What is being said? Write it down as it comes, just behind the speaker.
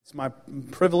It's my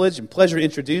privilege and pleasure to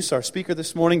introduce our speaker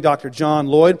this morning, Dr. John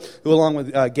Lloyd, who along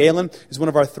with Galen is one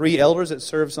of our 3 elders that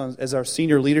serves as our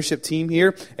senior leadership team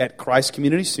here at Christ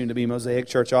Community, soon to be Mosaic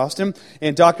Church Austin.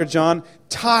 And Dr. John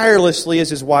tirelessly, as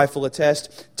his wife will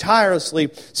attest, tirelessly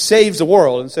saves the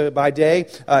world. And so by day,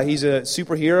 he's a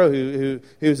superhero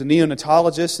who's a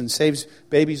neonatologist and saves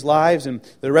babies' lives. And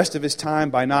the rest of his time,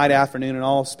 by night, afternoon, and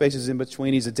all spaces in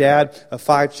between, he's a dad of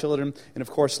 5 children and, of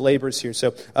course, labors here.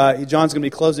 So John's going to be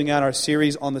closing out our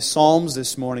series on the Psalms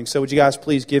this morning. So would you guys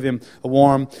please give him a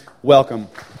warm welcome.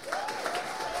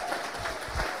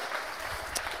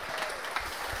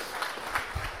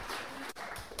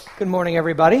 Good morning,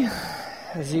 everybody.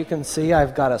 As you can see,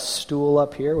 I've got a stool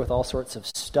up here with all sorts of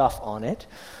stuff on it.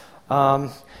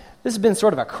 This has been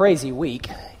sort of a crazy week.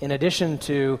 In addition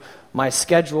to my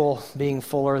schedule being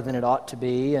fuller than it ought to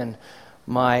be, and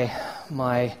my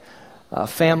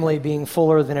family being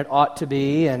fuller than it ought to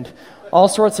be, and all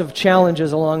sorts of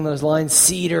challenges along those lines,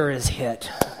 Cedar is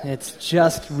hit. It's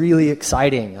just really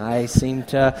exciting. I seem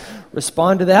to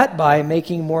respond to that by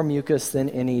making more mucus than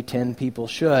any 10 people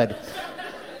should.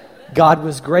 God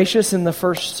was gracious in the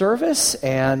first service,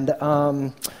 and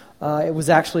it was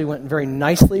actually went very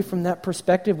nicely from that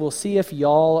perspective. We'll see if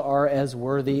y'all are as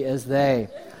worthy as they.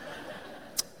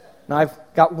 Now, I've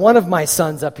got one of my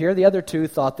sons up here. The other 2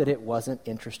 thought that it wasn't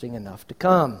interesting enough to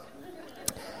come.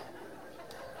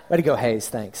 Way to go, Hayes.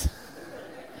 Thanks.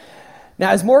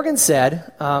 Now, as Morgan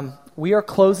said, we are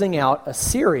closing out a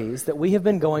series that we have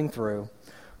been going through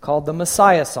called the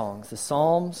Messiah Songs, the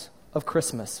Psalms of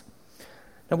Christmas.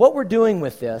 Now, what we're doing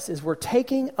with this is we're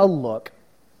taking a look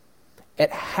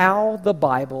at how the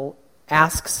Bible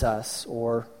asks us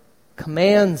or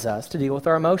commands us to deal with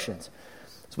our emotions.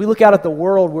 As we look out at the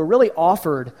world, we're really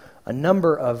offered a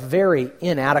number of very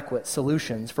inadequate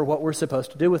solutions for what we're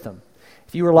supposed to do with them.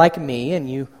 If you were like me and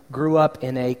you grew up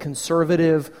in a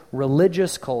conservative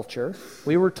religious culture,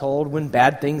 we were told when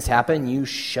bad things happen, you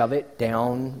shove it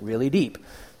down really deep.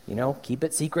 You know, keep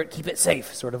it secret, keep it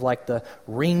safe, sort of like the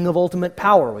ring of ultimate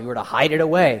power. We were to hide it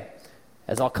away.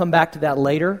 As I'll come back to that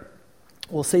later,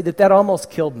 we'll see that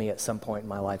almost killed me at some point in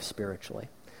my life spiritually.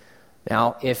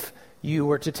 Now, if you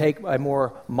were to take a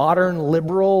more modern,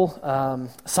 liberal,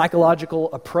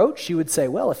 psychological approach, you would say,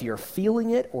 well, if you're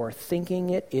feeling it or thinking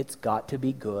it, it's got to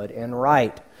be good and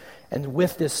right. And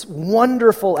with this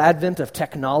wonderful advent of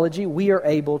technology, we are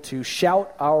able to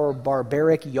shout our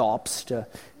barbaric yawps, to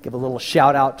give a little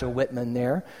shout out to Whitman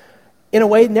there, in a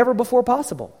way never before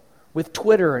possible. With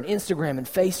Twitter and Instagram and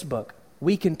Facebook,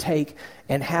 we can take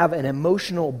and have an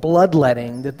emotional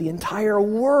bloodletting that the entire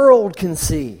world can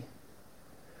see.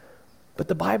 But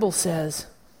the Bible says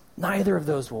neither of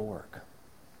those will work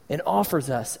and offers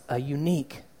us a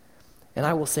unique, and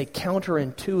I will say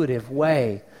counterintuitive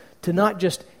way to not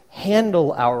just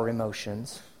handle our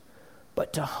emotions,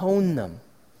 but to hone them,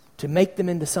 to make them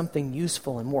into something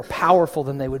useful and more powerful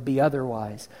than they would be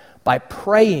otherwise by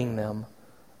praying them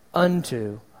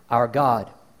unto our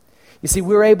God. You see,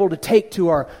 we're able to take to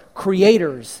our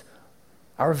creators,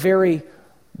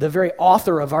 the very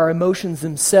author of our emotions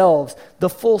themselves, the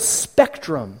full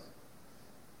spectrum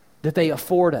that they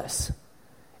afford us,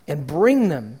 and bring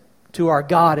them to our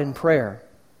God in prayer.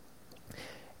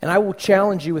 And I will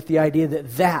challenge you with the idea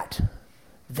that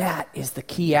is the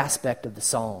key aspect of the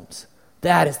Psalms.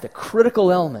 That is the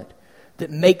critical element that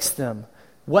makes them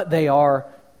what they are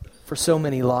for so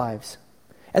many lives.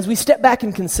 As we step back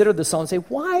and consider the Psalms, say,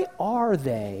 why are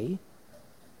they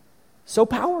so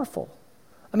powerful?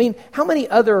 I mean, how many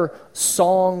other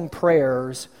song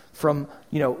prayers from,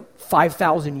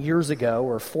 5,000 years ago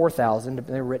or 4,000,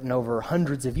 they're written over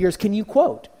hundreds of years, can you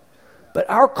quote? But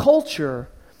our culture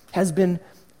has been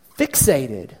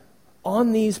fixated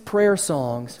on these prayer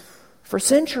songs for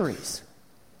centuries.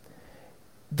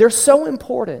 They're so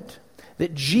important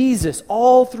that Jesus,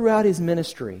 all throughout his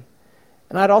ministry,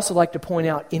 and I'd also like to point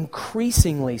out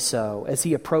increasingly so as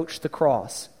he approached the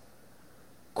cross,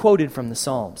 quoted from the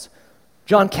Psalms.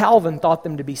 John Calvin thought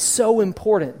them to be so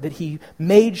important that he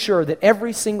made sure that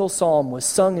every single psalm was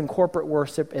sung in corporate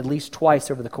worship at least twice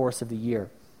over the course of the year.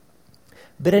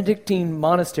 Benedictine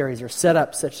monasteries are set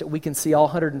up such that we can see all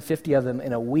 150 of them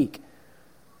in a week.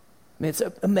 I mean, it's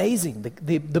amazing.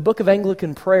 The Book of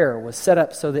Anglican Prayer was set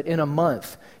up so that in a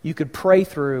month you could pray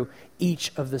through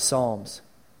each of the psalms.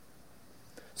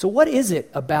 So what is it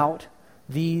about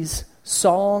these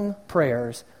song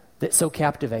prayers that so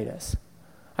captivate us?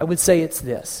 I would say it's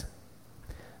this.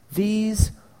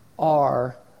 These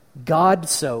are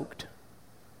God-soaked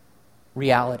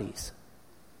realities.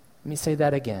 Let me say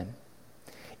that again.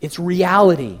 It's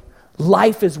reality,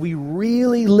 life as we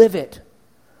really live it,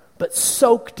 but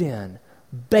soaked in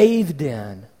bathed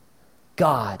in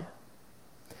God.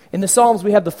 In the Psalms,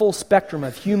 we have the full spectrum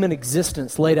of human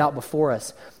existence laid out before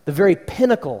us, the very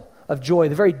pinnacle of joy,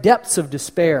 the very depths of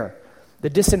despair, the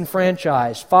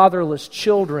disenfranchised, fatherless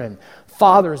children,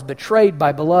 fathers betrayed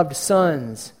by beloved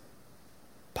sons,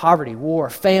 poverty, war,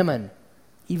 famine,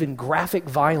 even graphic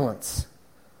violence,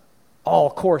 all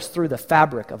course through the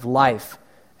fabric of life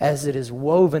as it is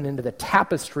woven into the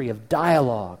tapestry of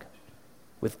dialogue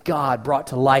with God brought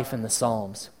to life in the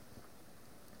Psalms.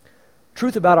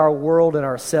 Truth about our world and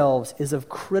ourselves is of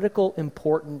critical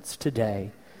importance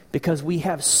today because we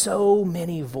have so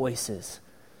many voices,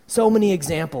 so many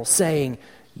examples saying,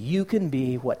 you can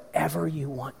be whatever you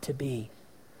want to be.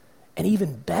 And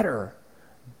even better,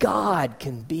 God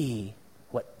can be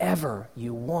whatever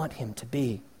you want him to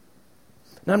be.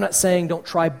 Now, I'm not saying don't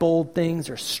try bold things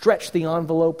or stretch the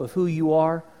envelope of who you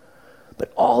are,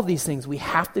 but all these things we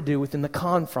have to do within the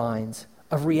confines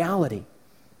of reality.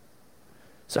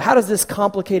 So how does this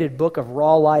complicated book of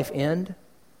raw life end?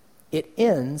 It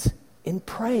ends in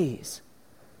praise.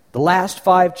 The last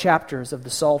 5 chapters of the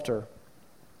Psalter,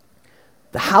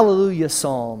 the Hallelujah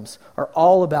Psalms, are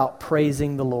all about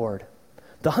praising the Lord.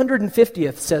 The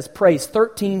 150th says praise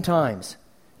 13 times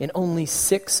in only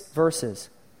 6 verses.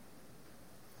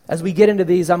 As we get into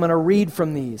these, I'm going to read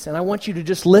from these, and I want you to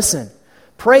just listen.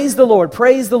 Praise the Lord,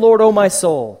 O my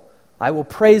soul. I will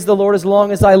praise the Lord as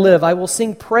long as I live. I will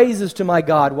sing praises to my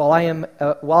God while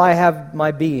I have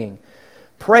my being.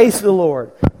 Praise the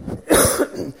Lord.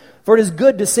 For it is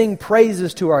good to sing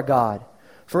praises to our God.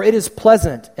 For it is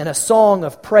pleasant, and a song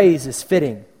of praise is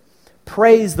fitting.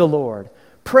 Praise the Lord.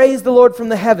 Praise the Lord from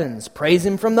the heavens. Praise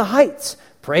him from the heights.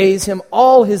 Praise him,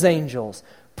 all his angels.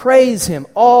 Praise him,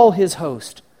 all his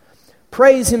host.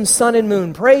 Praise him, sun and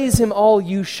moon. Praise him, all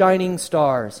you shining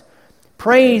stars.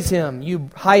 Praise him, you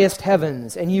highest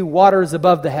heavens, and you waters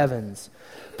above the heavens.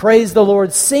 Praise the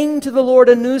Lord. Sing to the Lord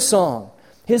a new song,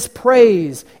 his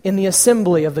praise in the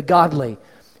assembly of the godly.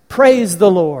 Praise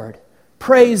the Lord.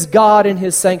 Praise God in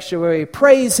his sanctuary.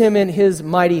 Praise him in his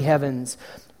mighty heavens.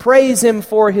 Praise him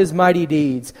for his mighty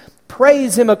deeds.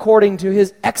 Praise him according to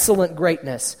his excellent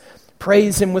greatness.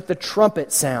 Praise him with the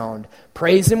trumpet sound.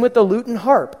 Praise him with the lute and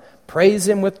harp. Praise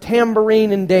him with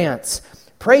tambourine and dance.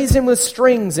 Praise him with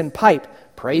strings and pipe.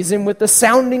 Praise him with the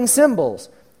sounding cymbals.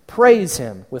 Praise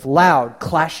him with loud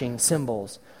clashing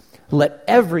cymbals. Let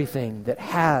everything that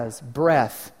has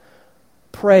breath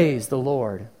praise the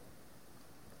Lord.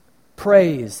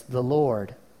 Praise the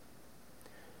Lord.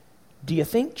 Do you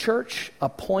think, church, a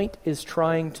point is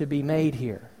trying to be made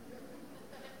here?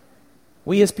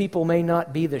 We as people may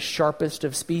not be the sharpest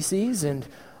of species, and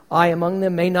I among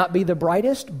them may not be the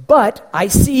brightest, but I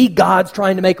see God's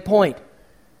trying to make a point.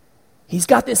 He's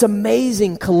got this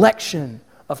amazing collection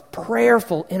of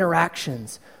prayerful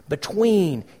interactions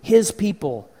between his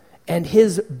people and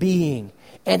his being,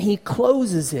 and he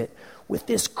closes it with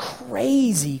this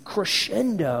crazy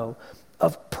crescendo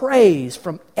of praise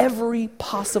from every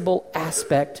possible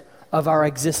aspect of our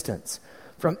existence.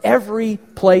 From every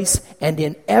place and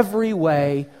in every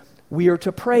way, we are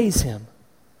to praise him.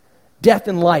 Death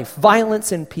and life,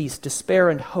 violence and peace, despair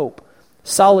and hope,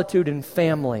 solitude and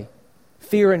family,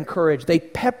 fear and courage, they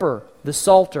pepper the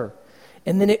Psalter.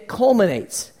 And then it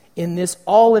culminates in this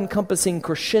all-encompassing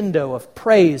crescendo of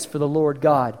praise for the Lord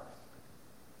God.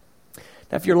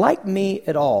 Now, if you're like me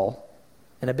at all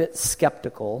and a bit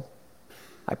skeptical,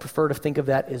 I prefer to think of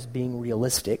that as being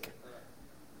realistic.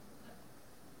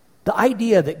 The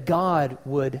idea that God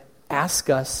would ask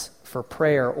us for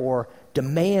prayer or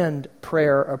demand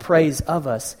prayer or praise of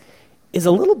us is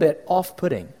a little bit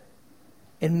off-putting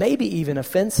and maybe even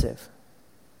offensive.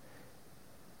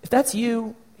 If that's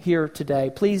you here today,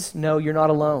 please know you're not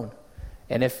alone.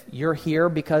 And if you're here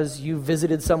because you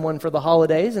visited someone for the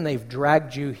holidays and they've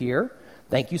dragged you here,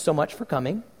 thank you so much for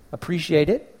coming. Appreciate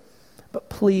it. But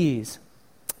please,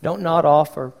 don't nod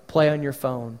off or play on your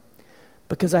phone.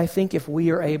 Because I think if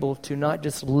we are able to not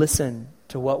just listen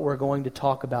to what we're going to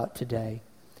talk about today,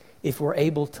 if we're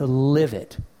able to live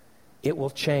it, it will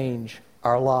change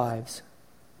our lives.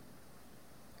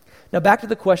 Now back to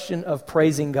the question of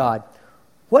praising God.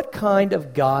 What kind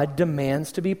of God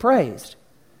demands to be praised?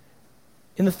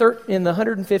 In the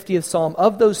 150th Psalm,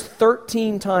 of those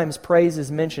 13 times praise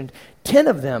is mentioned, 10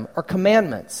 of them are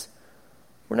commandments.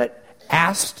 We're not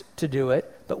asked to do it,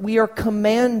 but we are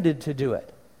commanded to do it.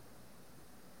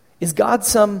 Is God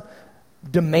some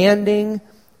demanding,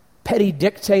 petty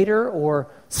dictator or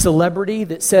celebrity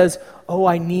that says, "Oh,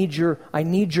 I need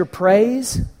your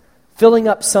praise," filling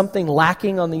up something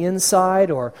lacking on the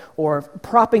inside or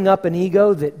propping up an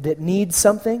ego that needs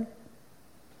something?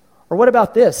 Or what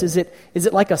about this? Is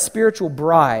it like a spiritual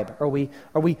bribe? Are we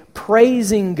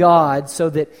praising God so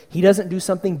that He doesn't do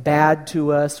something bad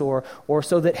to us, or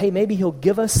so that, hey, maybe He'll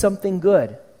give us something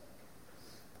good?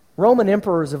 Roman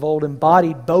emperors of old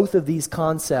embodied both of these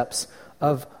concepts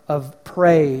of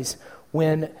praise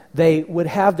when they would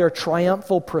have their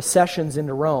triumphal processions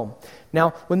into Rome.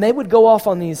 Now, when they would go off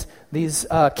on these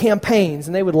campaigns,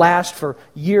 and they would last for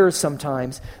years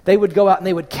sometimes, they would go out and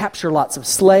they would capture lots of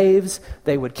slaves,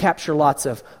 they would capture lots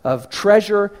of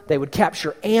treasure, they would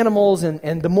capture animals,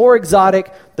 and the more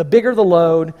exotic, the bigger the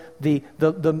load, the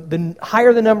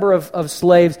higher the number of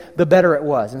slaves, the better it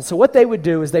was. And so what they would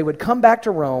do is they would come back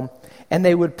to Rome, and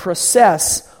they would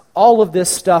process all of this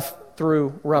stuff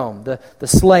through Rome, the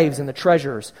slaves and the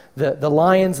treasures, the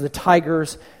lions, the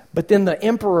tigers, but then the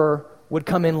emperor would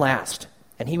come in last,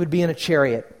 and he would be in a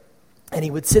chariot, and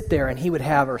he would sit there, and he would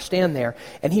have, or stand there,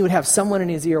 and he would have someone in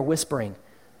his ear whispering,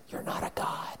 "You're not a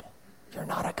god. You're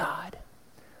not a god."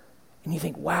 And you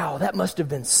think, wow, that must have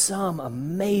been some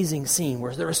amazing scene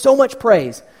where there was so much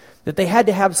praise that they had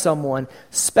to have someone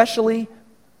specially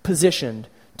positioned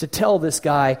to tell this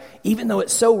guy, even though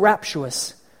it's so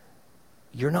rapturous,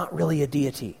 you're not really a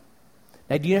deity.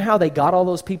 Now, do you know how they got all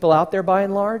those people out there by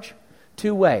and large?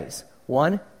 2 ways.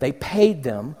 One, they paid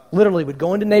them, literally would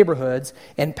go into neighborhoods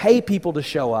and pay people to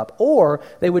show up. Or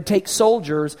they would take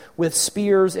soldiers with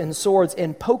spears and swords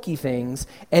and pokey things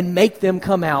and make them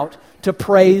come out to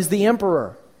praise the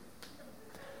emperor.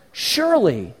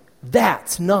 Surely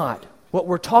that's not what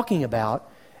we're talking about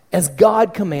as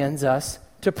God commands us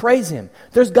to praise Him.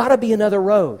 There's got to be another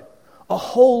road, a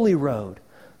holy road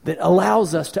that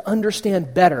allows us to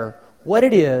understand better what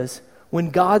it is when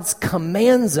God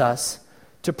commands us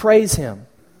to praise Him.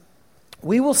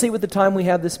 We will see with the time we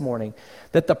have this morning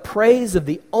that the praise of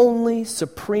the only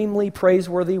supremely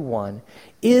praiseworthy one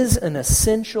is an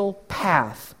essential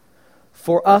path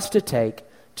for us to take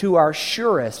to our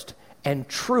surest and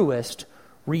truest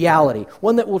reality,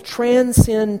 one that will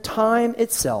transcend time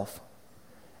itself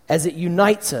as it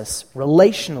unites us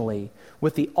relationally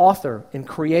with the author and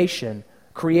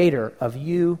creator of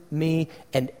you, me,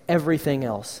 and everything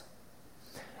else.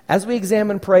 As we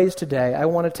examine praise today, I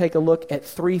want to take a look at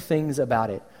 3 things about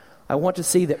it. I want to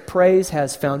see that praise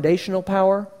has foundational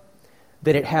power,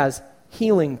 that it has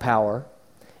healing power,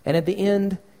 and at the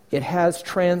end, it has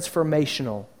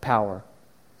transformational power.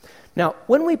 Now,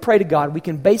 when we pray to God, we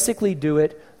can basically do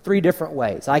it 3 different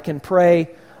ways. I can pray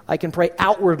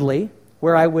outwardly,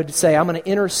 where I would say, I'm going to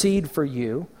intercede for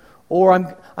you, or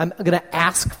I'm going to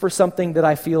ask for something that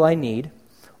I feel I need.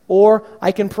 Or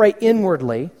I can pray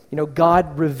inwardly,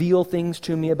 God, reveal things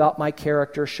to me about my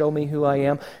character, show me who I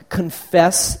am,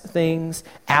 confess things,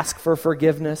 ask for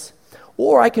forgiveness.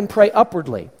 Or I can pray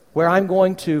upwardly, where I'm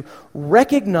going to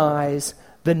recognize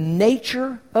the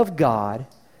nature of God,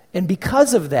 and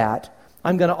because of that,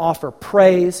 I'm going to offer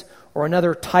praise, or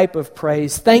another type of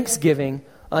praise, thanksgiving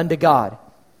unto God.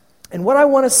 And what I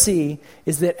want to see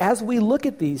is that as we look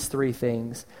at these 3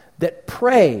 things, that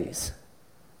praise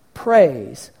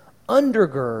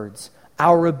undergirds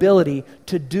our ability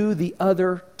to do the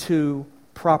other 2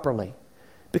 properly.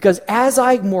 Because as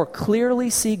I more clearly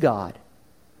see God,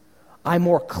 I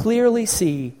more clearly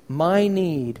see my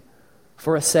need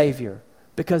for a Savior,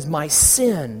 because my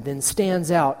sin then stands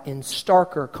out in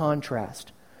starker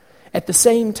contrast. At the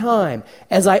same time,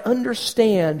 as I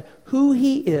understand who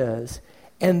He is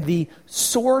and the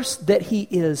source that He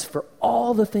is for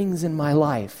all the things in my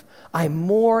life, I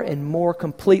more and more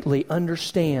completely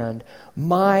understand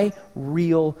my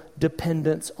real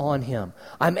dependence on Him.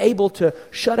 I'm able to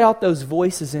shut out those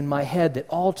voices in my head that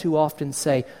all too often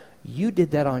say, you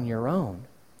did that on your own.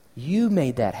 You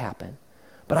made that happen.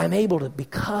 But I'm able to,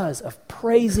 because of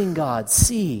praising God,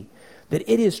 see that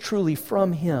it is truly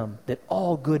from Him that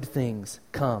all good things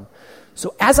come.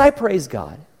 So as I praise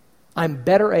God, I'm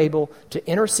better able to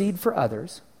intercede for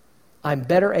others. I'm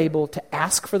better able to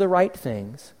ask for the right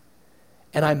things.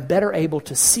 And I'm better able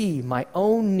to see my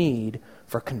own need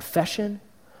for confession,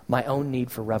 my own need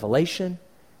for revelation,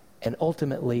 and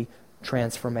ultimately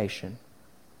transformation.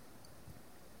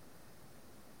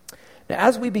 Now,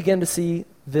 as we begin to see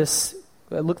this,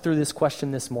 look through this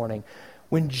question this morning,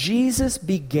 when Jesus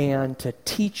began to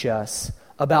teach us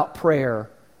about prayer,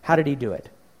 how did He do it?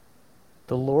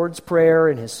 The Lord's Prayer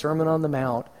in His Sermon on the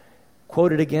Mount,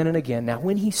 quoted again and again. Now,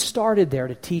 when He started there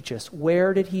to teach us,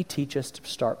 where did He teach us to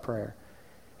start prayer?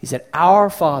 He said,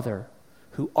 Our Father,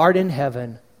 who art in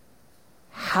heaven,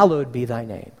 hallowed be thy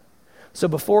name. So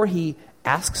before He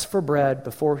asks for bread,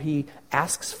 before He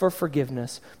asks for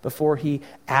forgiveness, before He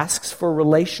asks for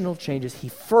relational changes, He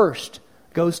first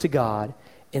goes to God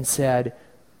and said,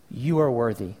 you are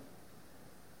worthy.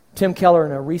 Tim Keller,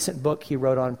 in a recent book he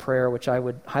wrote on prayer, which I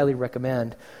would highly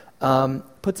recommend,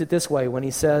 puts it this way when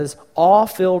he says,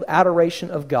 awe-filled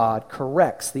adoration of God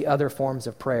corrects the other forms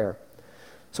of prayer.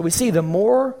 So we see the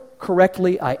more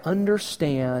correctly I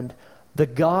understand the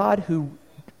God who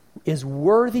is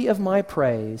worthy of my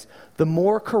praise, the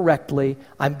more correctly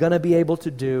I'm going to be able to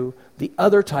do the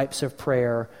other types of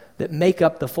prayer that make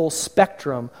up the full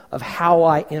spectrum of how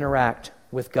I interact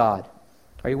with God.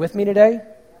 Are you with me today?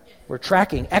 We're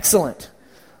tracking. Excellent.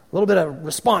 A little bit of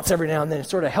response every now and then. It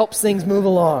sort of helps things move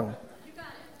along.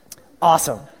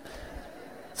 Awesome.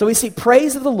 So we see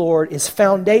praise of the Lord is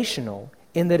foundational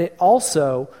in that it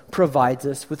also provides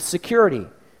us with security. You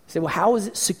say, well, how is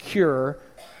it secure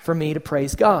for me to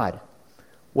praise God?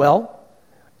 Well,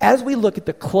 as we look at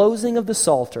the closing of the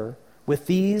Psalter with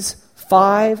these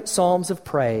 5 psalms of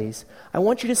praise, I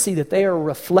want you to see that they are a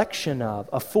reflection of,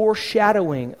 a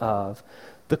foreshadowing of,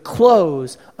 the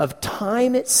close of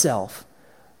time itself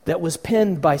that was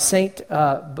penned by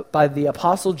by the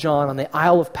Apostle John on the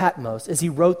Isle of Patmos as he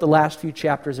wrote the last few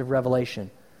chapters of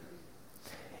Revelation.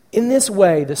 In this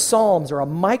way, the Psalms are a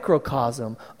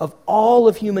microcosm of all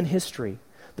of human history.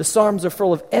 The Psalms are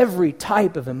full of every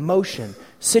type of emotion,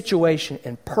 situation,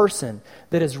 and person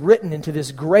that is written into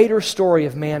this greater story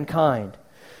of mankind.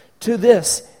 To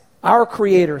this, our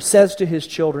Creator says to His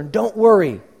children, don't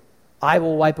worry, I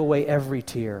will wipe away every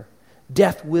tear.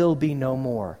 Death will be no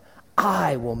more.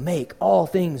 I will make all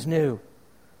things new.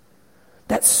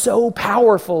 That's so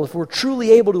powerful if we're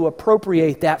truly able to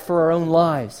appropriate that for our own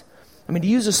lives. I mean, to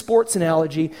use a sports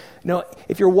analogy,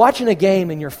 if you're watching a game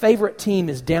and your favorite team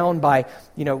is down by,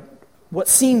 what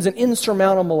seems an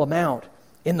insurmountable amount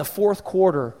in the fourth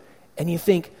quarter, and you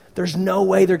think there's no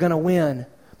way they're going to win.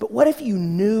 But what if you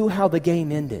knew how the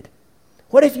game ended?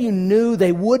 What if you knew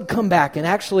they would come back and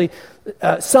actually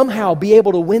somehow be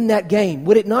able to win that game?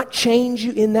 Would it not change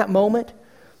you in that moment?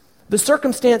 The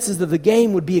circumstances of the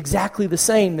game would be exactly the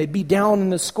same. They'd be down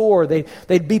in the score.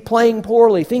 They'd be playing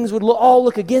poorly. Things would all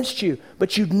look against you.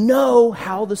 But you'd know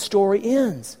how the story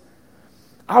ends.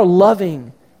 Our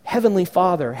loving Heavenly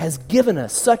Father has given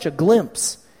us such a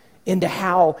glimpse into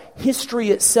how history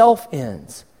itself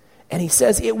ends. And He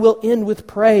says it will end with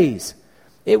praise.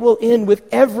 It will end with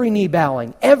every knee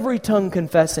bowing, every tongue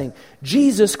confessing,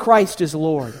 Jesus Christ is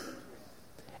Lord.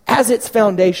 As it's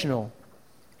foundational,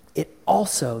 it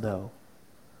also, though,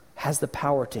 has the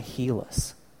power to heal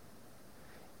us.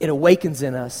 It awakens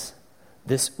in us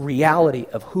this reality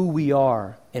of who we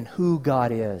are and who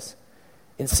God is.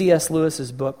 In C.S.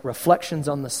 Lewis's book, Reflections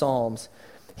on the Psalms,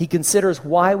 he considers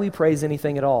why we praise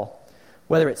anything at all.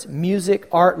 Whether it's music,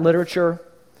 art, literature.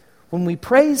 When we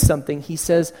praise something, he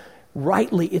says,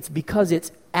 rightly, it's because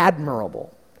it's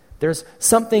admirable. There's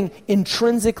something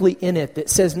intrinsically in it that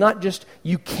says not just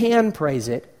you can praise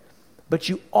it, but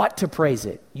you ought to praise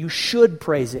it. You should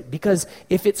praise it. Because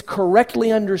if it's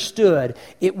correctly understood,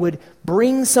 it would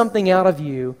bring something out of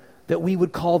you that we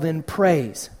would call then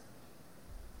praise.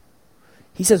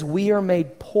 He says we are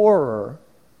made poorer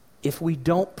if we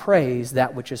don't praise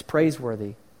that which is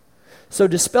praiseworthy. So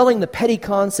dispelling the petty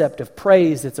concept of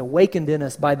praise that's awakened in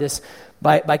us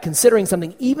by considering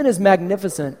something even as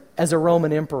magnificent as a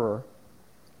Roman emperor,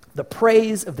 the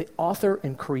praise of the author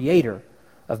and creator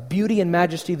of beauty and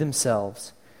majesty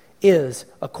themselves is,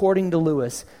 according to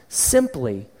Lewis,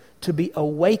 simply to be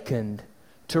awakened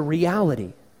to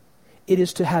reality. It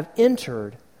is to have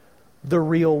entered the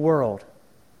real world.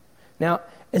 Now,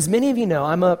 as many of you know,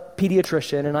 I'm a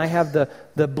pediatrician, and I have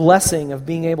the blessing of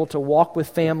being able to walk with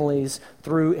families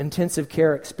through intensive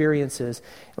care experiences.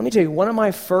 Let me tell you, one of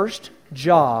my first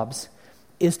jobs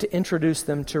is to introduce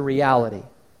them to reality,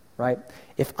 right?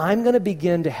 If I'm going to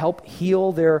begin to help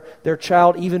heal their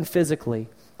child, even physically,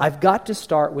 I've got to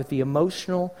start with the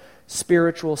emotional,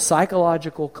 spiritual,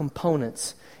 psychological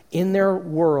components in their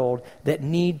world that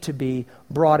need to be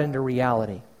brought into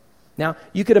reality. Now,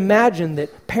 you could imagine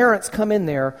that parents come in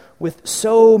there with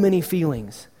so many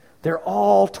feelings. They're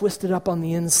all twisted up on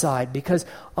the inside because,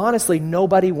 honestly,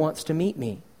 nobody wants to meet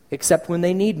me except when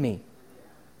they need me.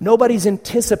 Nobody's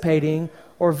anticipating,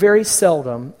 or very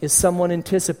seldom is someone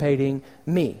anticipating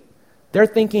me. They're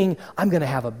thinking, I'm going to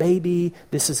have a baby,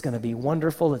 this is going to be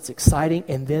wonderful, it's exciting,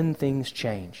 and then things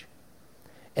change.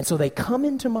 And so they come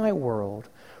into my world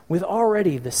with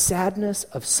already the sadness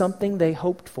of something they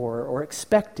hoped for or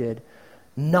expected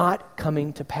not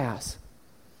coming to pass.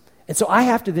 And so I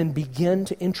have to then begin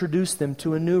to introduce them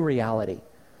to a new reality.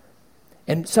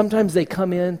 And sometimes they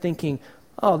come in thinking,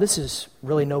 oh, this is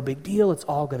really no big deal, it's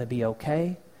all going to be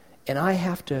okay. And I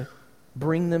have to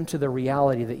bring them to the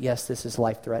reality that, yes, this is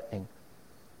life-threatening.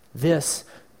 This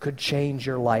could change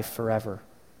your life forever.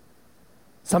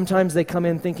 Sometimes they come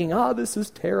in thinking, this is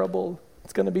terrible.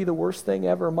 It's going to be the worst thing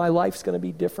ever. My life's going to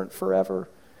be different forever.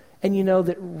 And you know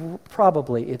that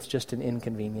probably it's just an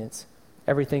inconvenience.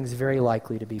 Everything's very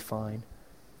likely to be fine.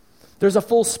 There's a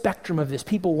full spectrum of this.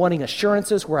 People wanting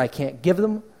assurances where I can't give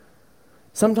them.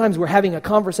 Sometimes we're having a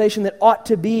conversation that ought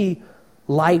to be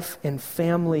life and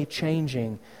family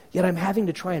changing, yet I'm having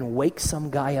to try and wake some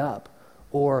guy up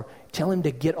or tell him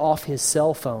to get off his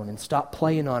cell phone and stop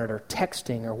playing on it or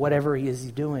texting or whatever he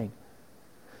is doing.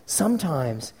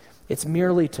 Sometimes it's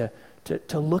merely to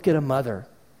look at a mother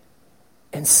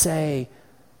and say,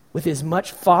 with as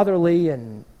much fatherly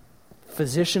and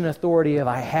physician authority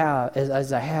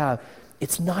as I have,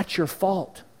 it's not your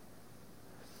fault.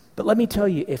 But let me tell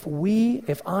you,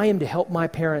 if I am to help my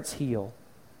parents heal,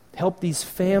 help these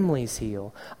families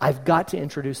heal, I've got to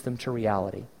introduce them to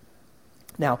reality.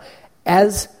 Now,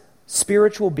 as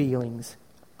spiritual beings,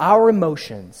 our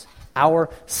emotions, our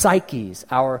psyches,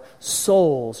 our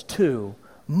souls too,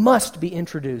 must be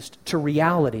introduced to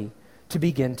reality to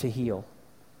begin to heal.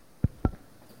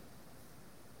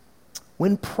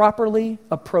 When properly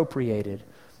appropriated,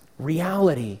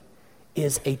 reality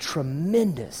is a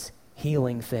tremendous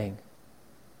healing thing.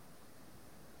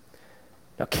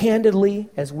 Now, candidly,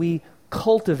 as we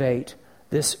cultivate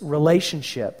this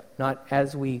relationship, not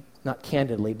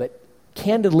candidly, but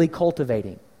candidly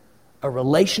cultivating a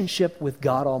relationship with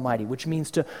God Almighty, which means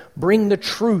to bring the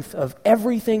truth of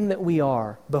everything that we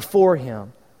are before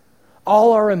Him,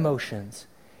 all our emotions,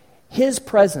 His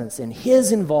presence and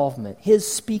His involvement,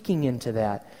 His speaking into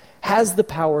that, has the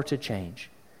power to change.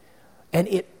 And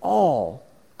it all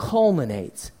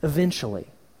culminates eventually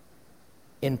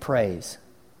in praise.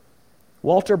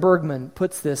 Walter Bergman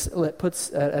puts this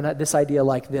idea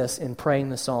like this in Praying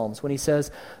the Psalms when he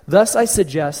says, "Thus I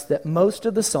suggest that most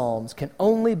of the Psalms can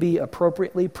only be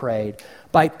appropriately prayed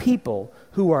by people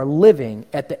who are living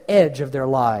at the edge of their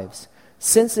lives,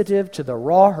 sensitive to the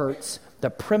raw hurts, the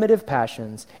primitive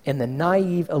passions, and the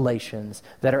naive elations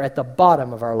that are at the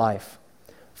bottom of our life.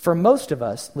 For most of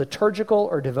us, liturgical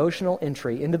or devotional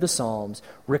entry into the Psalms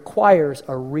requires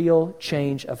a real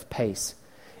change of pace.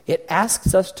 It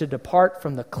asks us to depart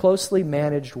from the closely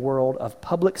managed world of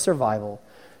public survival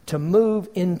to move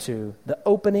into the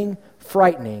opening,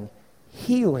 frightening,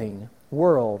 healing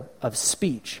world of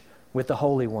speech with the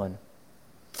Holy One.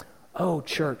 Oh,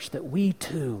 church, that we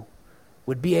too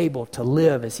would be able to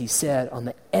live, as he said, on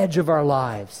the edge of our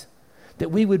lives, that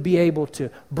we would be able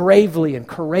to bravely and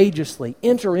courageously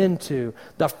enter into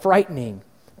the frightening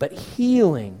but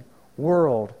healing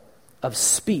world of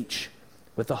speech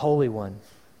with the Holy One.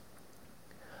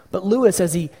 But Lewis,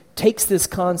 as he takes this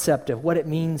concept of what it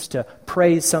means to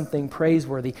praise something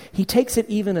praiseworthy, he takes it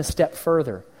even a step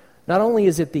further. Not only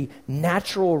is it the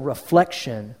natural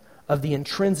reflection of the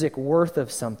intrinsic worth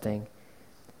of something,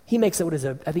 he makes it what is,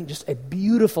 I think, just a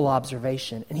beautiful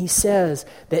observation. And he says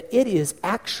that it is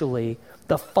actually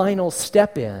the final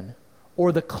step in,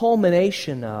 or the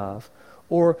culmination of,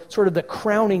 or sort of the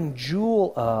crowning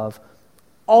jewel of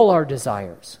all our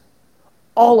desires,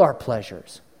 all our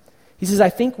pleasures. He says,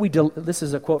 this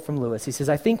is a quote from Lewis. He says,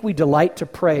 "I think we delight to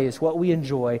praise what we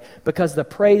enjoy because the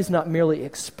praise not merely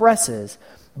expresses,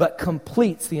 but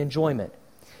completes the enjoyment.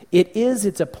 It is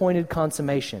its appointed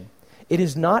consummation. It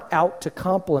is not out of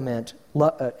compliment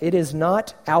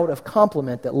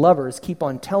that lovers keep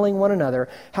on telling one another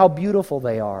how beautiful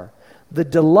they are. The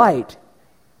delight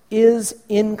is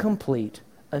incomplete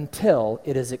until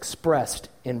it is expressed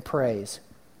in praise."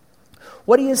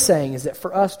 What he is saying is that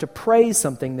for us to praise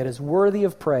something that is worthy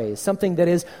of praise, something that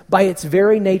is by its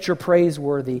very nature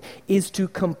praiseworthy, is to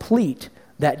complete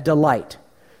that delight.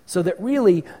 So that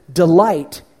really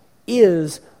delight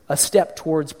is a step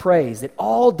towards praise. That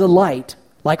all delight,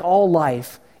 like all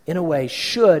life, in a way,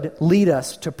 should lead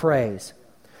us to praise.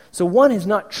 So one has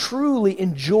not truly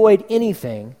enjoyed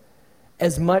anything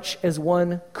as much as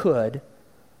one could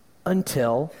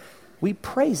until we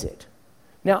praise it.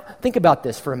 Now, think about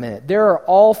this for a minute. There are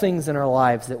all things in our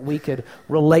lives that we could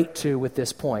relate to with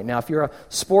this point. Now, if you're a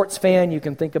sports fan, you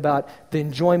can think about the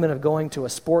enjoyment of going to a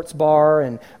sports bar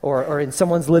or in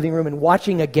someone's living room and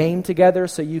watching a game together,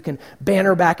 so you can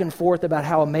banter back and forth about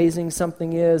how amazing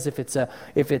something is.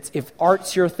 If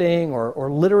art's your thing, or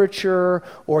literature,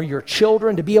 or your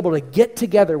children, to be able to get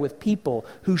together with people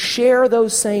who share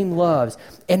those same loves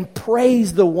and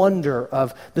praise the wonder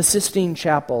of the Sistine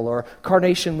Chapel or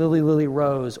Carnation Lily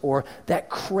Rose, or that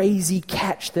crazy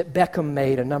catch that Beckham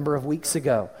made a number of weeks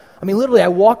ago. I mean, literally, I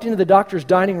walked into the doctor's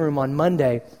dining room on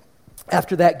Monday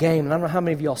after that game, and I don't know how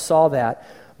many of y'all saw that,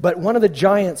 but one of the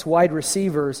Giants' wide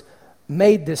receivers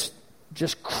made this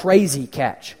just crazy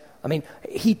catch. I mean,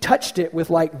 he touched it with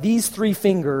like these 3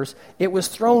 fingers. It was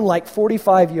thrown like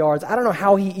 45 yards. I don't know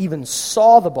how he even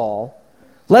saw the ball,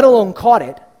 let alone caught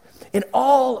it. And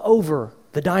all over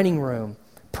the dining room,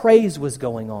 praise was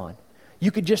going on.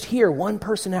 You could just hear one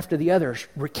person after the other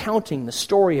recounting the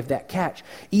story of that catch.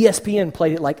 ESPN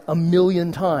played it like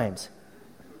 1,000,000 times.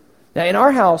 Now, in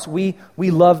our house, we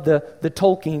love the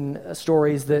Tolkien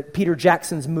stories, the Peter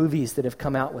Jackson's movies that have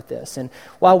come out with this. And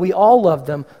while we all love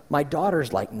them, my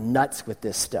daughter's like nuts with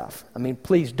this stuff. I mean,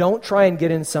 please don't try and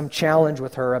get in some challenge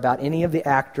with her about any of the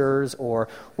actors or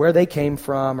where they came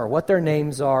from or what their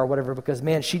names are or whatever, because,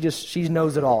 man, she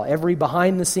knows it all. Every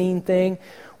behind-the-scene thing.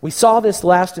 We saw this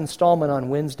last installment on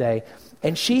Wednesday,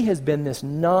 and she has been this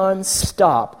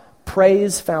nonstop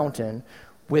praise fountain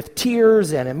with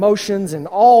tears and emotions and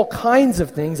all kinds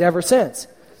of things ever since.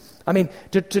 I mean,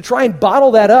 to try and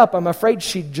bottle that up, I'm afraid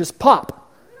she'd just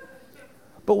pop.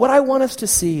 But what I want us to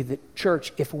see, that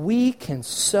church, if we can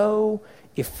so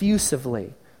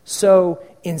effusively, so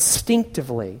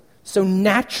instinctively, so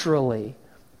naturally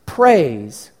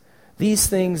praise these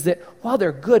things that, while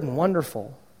they're good and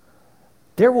wonderful,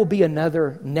 there will be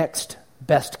another next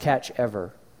best catch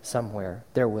ever somewhere.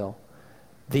 There will.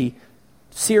 The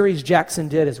series Jackson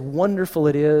did, as wonderful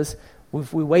it is,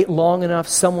 if we wait long enough,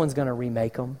 someone's going to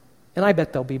remake them. And I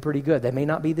bet they'll be pretty good. They may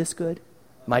not be this good.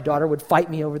 My daughter would fight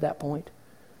me over that point.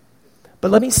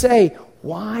 But let me say,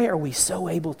 why are we so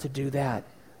able to do that?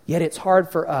 Yet it's hard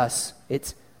for us,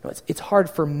 it's hard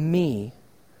for me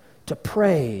to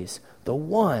praise the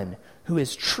one who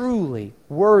is truly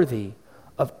worthy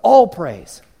of all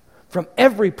praise from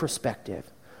every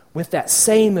perspective with that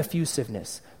same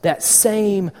effusiveness, that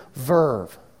same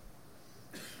verve.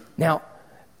 Now,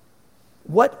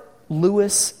 what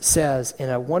Lewis says in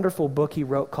a wonderful book he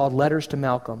wrote called Letters to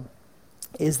Malcolm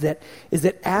is that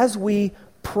as we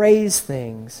praise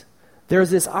things, there's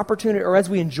this opportunity, or as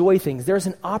we enjoy things, there's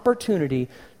an opportunity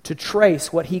to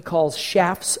trace what he calls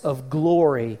shafts of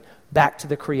glory back to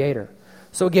the Creator.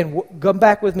 So again, come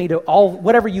back with me to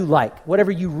whatever you like,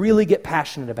 whatever you really get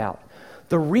passionate about.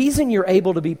 The reason you're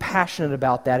able to be passionate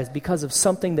about that is because of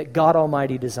something that God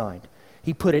Almighty designed.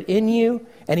 He put it in you,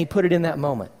 and He put it in that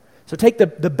moment. So take the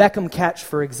Beckham catch,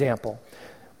 for example.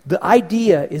 The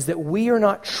idea is that we are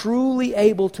not truly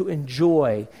able to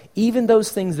enjoy even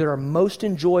those things that are most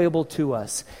enjoyable to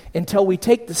us until we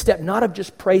take the step not of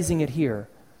just praising it here,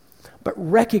 but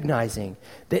recognizing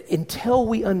that until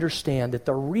we understand that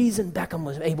the reason Beckham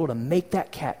was able to make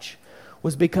that catch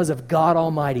was because of God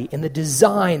Almighty and the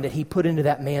design that He put into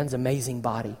that man's amazing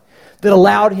body that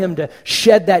allowed him to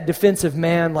shed that defensive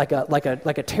man like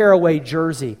a tearaway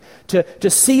jersey, to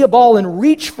see a ball and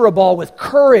reach for a ball with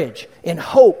courage and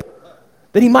hope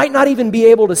that he might not even be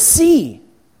able to see,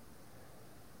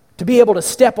 to be able to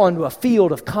step onto a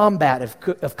field of combat,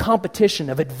 of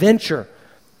competition, of adventure,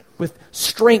 with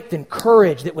strength and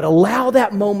courage that would allow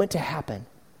that moment to happen.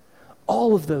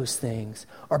 All of those things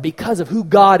are because of who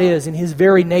God is in His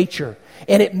very nature,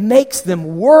 and it makes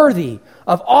them worthy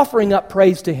of offering up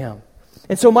praise to Him.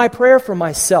 And so my prayer for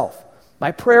myself,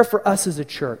 my prayer for us as a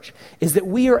church, is that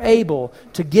we are able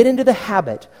to get into the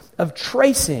habit of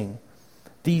tracing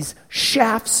these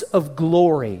shafts of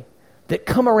glory that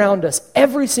come around us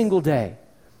every single day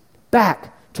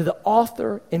back to the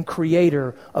author and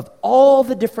creator of all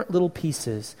the different little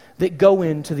pieces that go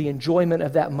into the enjoyment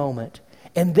of that moment,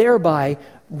 and thereby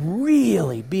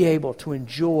really be able to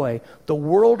enjoy the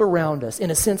world around us in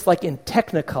a sense like in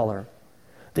Technicolor,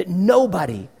 that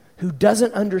nobody who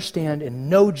doesn't understand and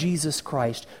know Jesus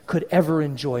Christ could ever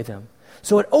enjoy them.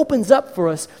 So it opens up for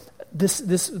us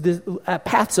this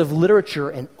paths of literature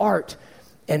and art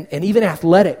and even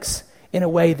athletics in a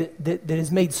way that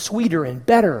is made sweeter and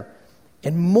better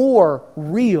and more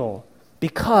real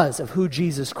because of who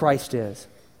Jesus Christ is.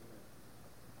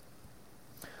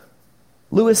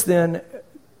 Lewis then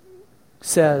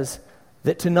says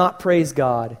that to not praise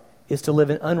God is to live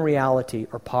in unreality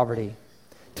or poverty.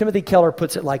 Timothy Keller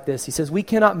puts it like this. He says, we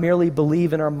cannot merely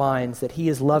believe in our minds that He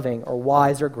is loving or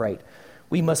wise or great.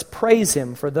 We must praise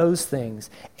Him for those things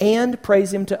and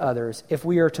praise Him to others if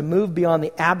we are to move beyond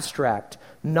the abstract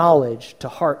knowledge to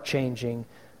heart-changing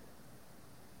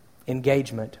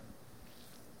engagement.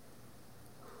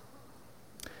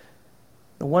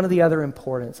 Now, one of the other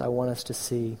importance I want us to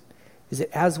see is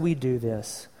that as we do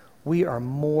this, we are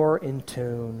more in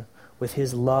tune with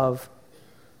His love,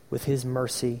 with His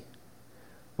mercy,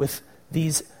 with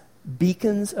these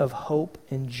beacons of hope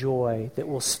and joy that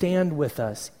will stand with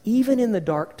us even in the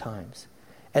dark times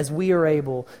as we are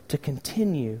able to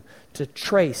continue to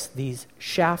trace these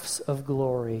shafts of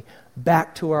glory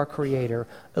back to our Creator,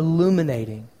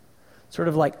 illuminating Sort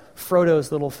of like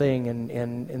Frodo's little thing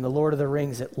in The Lord of the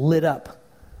Rings that lit up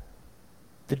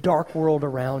the dark world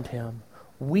around him.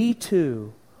 We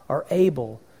too are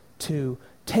able to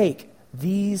take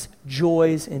these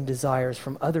joys and desires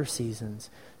from other seasons,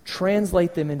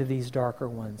 translate them into these darker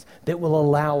ones that will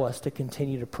allow us to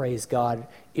continue to praise God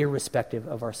irrespective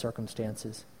of our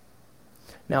circumstances.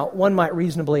 Now, one might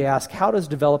reasonably ask, how does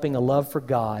developing a love for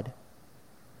God,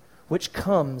 which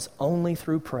comes only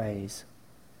through praise,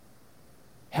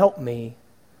 help me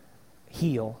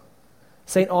heal?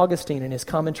 St. Augustine, in his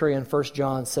commentary on 1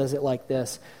 John, says it like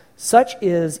this: such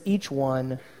is each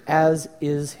one as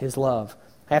is his love.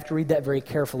 I have to read that very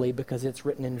carefully because it's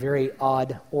written in very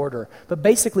odd order. But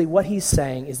basically what he's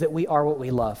saying is that we are what we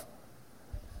love.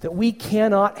 That we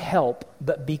cannot help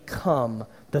but become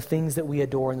the things that we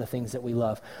adore and the things that we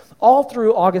love. All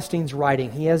through Augustine's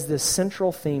writing, he has this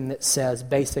central theme that says,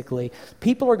 basically,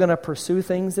 people are going to pursue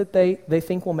things that they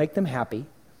think will make them happy.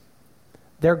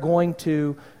 They're going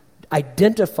to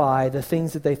identify the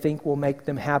things that they think will make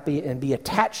them happy and be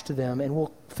attached to them, and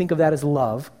we'll think of that as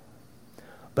love.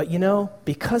 But you know,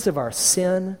 because of our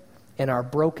sin and our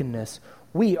brokenness,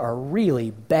 we are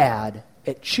really bad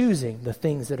at choosing the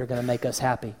things that are going to make us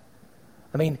happy.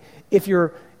 I mean, if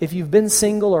you've been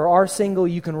single or are single,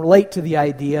 you can relate to the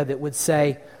idea that would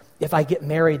say, if I get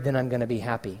married, then I'm going to be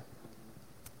happy.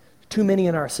 Too many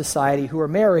in our society who are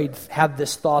married have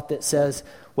this thought that says,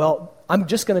 well, I'm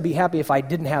just going to be happy if I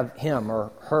didn't have him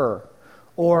or her.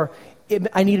 Or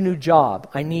I need a new job.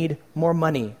 I need more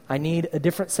money. I need a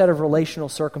different set of relational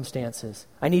circumstances.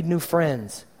 I need new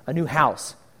friends, a new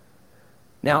house.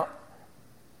 Now,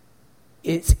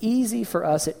 it's easy for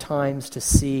us at times to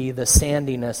see the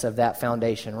sandiness of that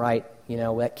foundation, right? You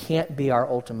know, that can't be our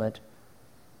ultimate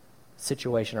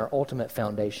situation, our ultimate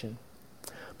foundation.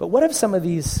 But what if some of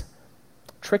these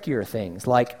trickier things,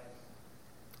 like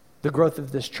the growth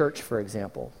of this church, for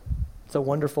example? It's a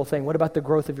wonderful thing. What about the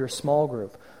growth of your small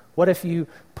group? What if you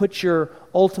put your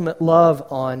ultimate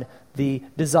love on the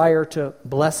desire to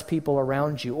bless people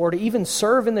around you, or to even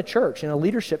serve in the church in a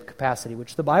leadership capacity,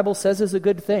 which the Bible says is a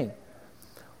good thing?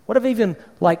 What if even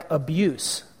like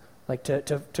abuse, like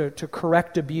to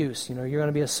correct abuse? You know, you're going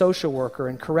to be a social worker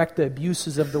and correct the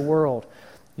abuses of the world.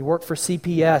 You work for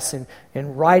CPS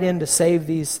and write in to save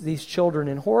these children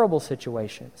in horrible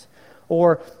situations.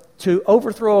 Or to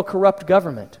overthrow a corrupt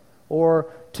government, or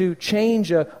to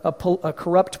change a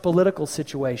corrupt political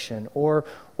situation, or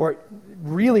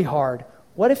really hard,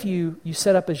 what if you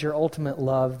set up as your ultimate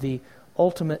love the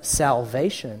ultimate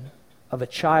salvation of a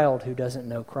child who doesn't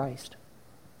know Christ?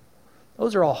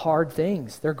 Those are all hard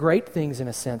things. They're great things in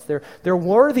a sense. They're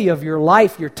worthy of your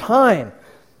life, your time.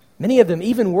 Many of them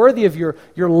even worthy of your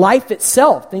life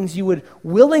itself, things you would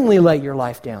willingly lay your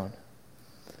life down.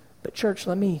 But church,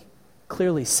 let me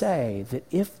clearly say that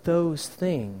if those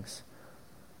things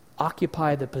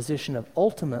occupy the position of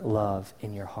ultimate love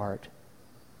in your heart,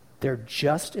 they're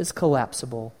just as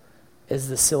collapsible as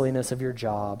the silliness of your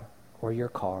job or your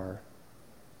car.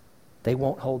 They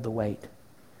won't hold the weight.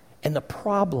 And the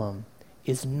problem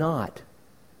is not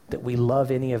that we love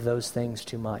any of those things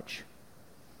too much.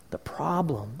 The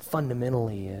problem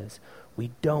fundamentally is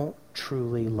we don't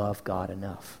truly love God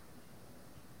enough.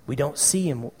 We don't see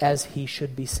Him as He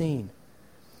should be seen.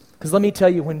 Because let me tell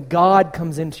you, when God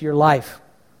comes into your life,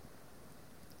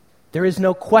 there is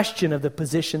no question of the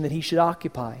position that He should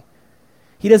occupy.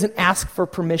 He doesn't ask for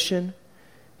permission.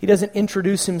 He doesn't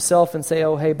introduce Himself and say,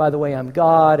 oh, hey, by the way, I'm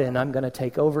God and I'm going to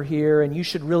take over here and you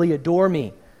should really adore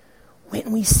me.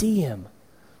 When we see Him,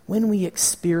 when we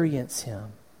experience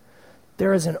Him,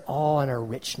 there is an awe and a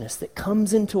richness that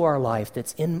comes into our life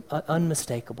that's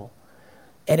unmistakable.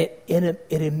 And it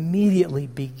immediately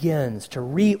begins to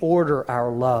reorder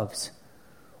our loves,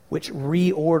 which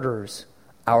reorders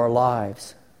our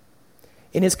lives.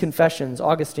 In his Confessions,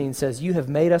 Augustine says, you have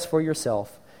made us for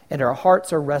yourself, and our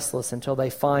hearts are restless until they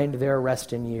find their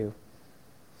rest in you.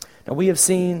 Now, we have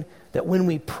seen that when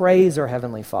we praise our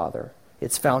Heavenly Father,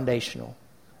 it's foundational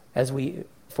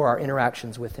for our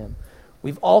interactions with Him.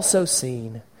 We've also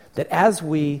seen that as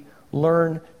we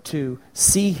learn to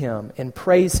see Him and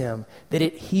praise Him, that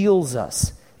it heals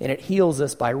us. And it heals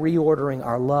us by reordering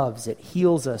our loves. It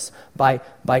heals us by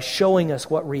showing us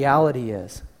what reality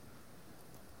is.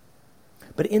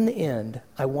 But in the end,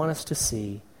 I want us to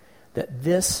see that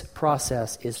this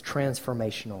process is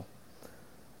transformational.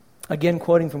 Again,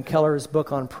 quoting from Keller's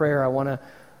book on prayer, I want to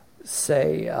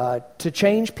say, to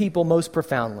change people most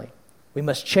profoundly, we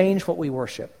must change what we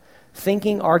worship.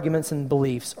 Thinking, arguments, and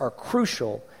beliefs are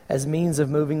crucial as means of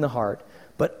moving the heart,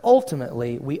 but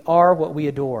ultimately we are what we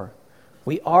adore.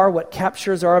 We are what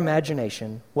captures our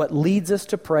imagination, what leads us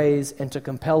to praise and to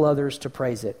compel others to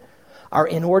praise it. Our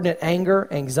inordinate anger,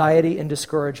 anxiety, and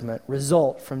discouragement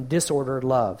result from disordered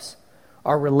loves.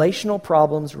 Our relational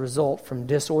problems result from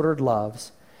disordered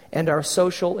loves, and our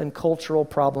social and cultural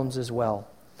problems as well.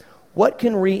 What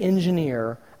can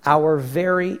re-engineer our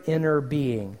very inner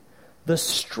being, the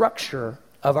structure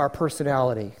of our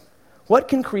personality? What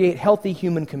can create healthy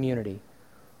human community?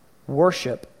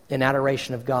 Worship and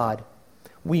adoration of God.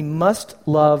 We must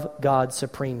love God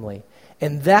supremely,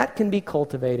 and that can be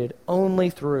cultivated only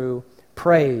through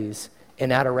praise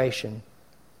and adoration.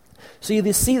 So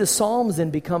you see the Psalms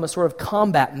then become a sort of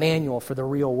combat manual for the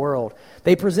real world.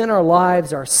 They present our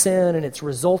lives, our sin, and its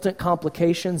resultant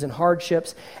complications and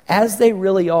hardships as they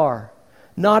really are,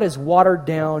 not as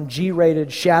watered-down,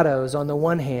 G-rated shadows on the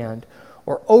one hand,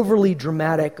 or overly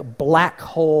dramatic black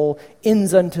hole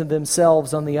ends unto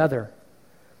themselves on the other.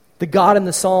 The God in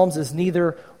the Psalms is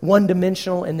neither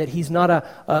one-dimensional in that he's not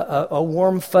a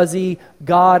warm, fuzzy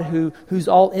God who's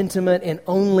all intimate and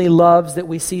only loves that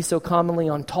we see so commonly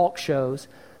on talk shows.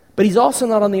 But he's also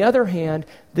not, on the other hand,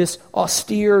 this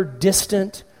austere,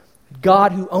 distant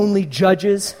God who only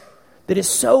judges that is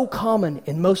so common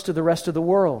in most of the rest of the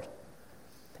world.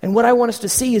 And what I want us to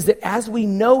see is that as we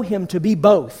know him to be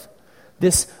both,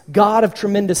 this God of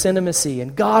tremendous intimacy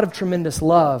and God of tremendous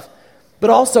love, but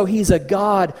also he's a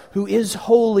God who is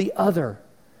wholly other.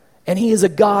 And he is a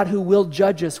God who will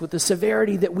judge us with a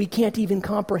severity that we can't even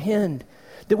comprehend.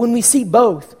 That when we see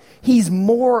both, he's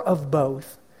more of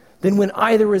both than when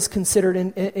either is considered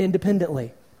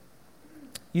independently.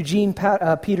 Eugene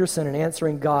Peterson, in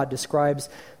Answering God, describes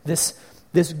this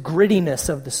grittiness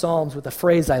of the Psalms with a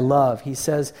phrase I love.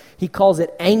 He calls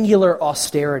it angular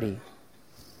austerity.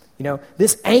 You know,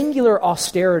 this angular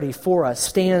austerity for us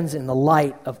stands in the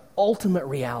light of ultimate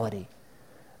reality,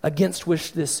 against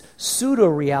which this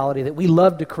pseudo-reality that we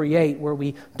love to create, where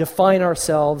we define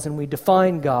ourselves and we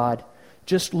define God,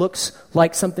 just looks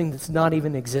like something that's not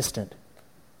even existent.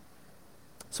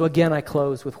 So again, I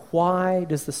close with, why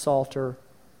does the Psalter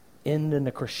end in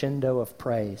a crescendo of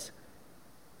praise?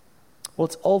 Well,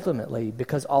 it's ultimately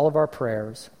because all of our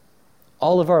prayers,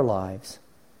 all of our lives,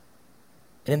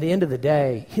 and in the end of the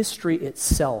day, history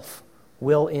itself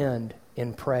will end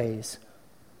in praise.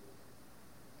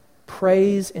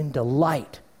 Praise and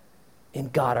delight in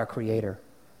God our Creator.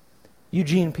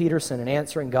 Eugene Peterson, in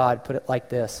Answering God, put it like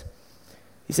this.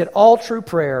 He said, all true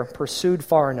prayer pursued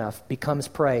far enough becomes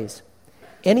praise.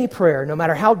 Any prayer, no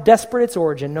matter how desperate its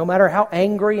origin, no matter how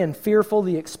angry and fearful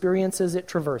the experiences it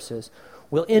traverses,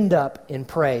 will end up in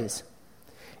praise.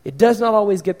 It does not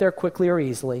always get there quickly or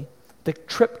easily. The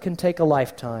trip can take a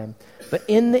lifetime, but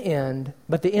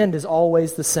the end is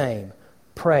always the same,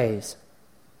 praise.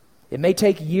 It may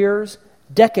take years,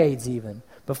 decades even,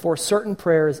 before certain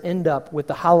prayers end up with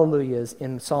the hallelujahs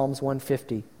in Psalms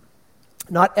 150.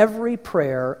 Not every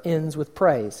prayer ends with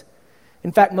praise.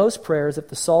 In fact, most prayers, if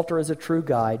the Psalter is a true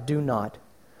guide, do not.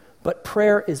 But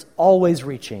prayer is always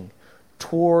reaching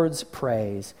towards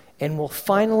praise and will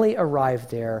finally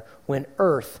arrive there when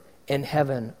earth and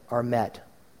heaven are met.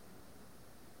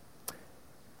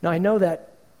 Now, I know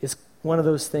that is one of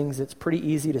those things that's pretty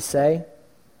easy to say,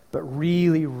 but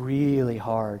really, really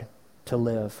hard to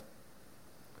live.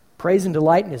 Praise and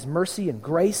delight in his mercy and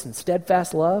grace and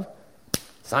steadfast love.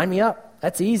 Sign me up.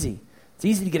 That's easy. It's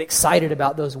easy to get excited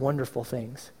about those wonderful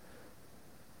things.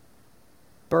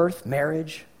 Birth,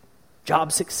 marriage,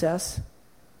 job success,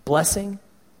 blessing.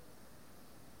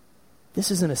 This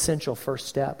is an essential first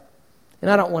step. And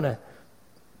I don't want to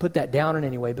put that down in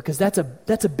any way, because that's a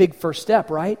big first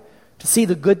step, right? To see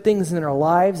the good things in our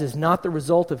lives is not the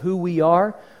result of who we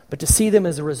are, but to see them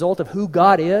as a result of who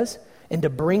God is and to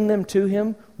bring them to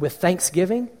him with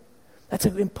thanksgiving. That's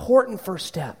an important first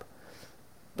step.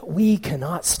 But we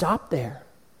cannot stop there.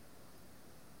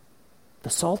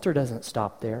 The Psalter doesn't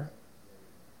stop there.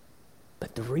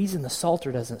 But the reason the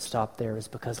Psalter doesn't stop there is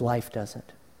because life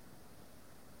doesn't.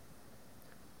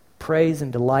 Praise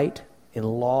and delight in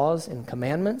laws and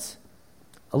commandments,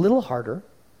 a little harder,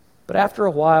 but after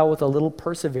a while, with a little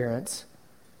perseverance,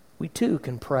 we too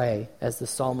can pray as the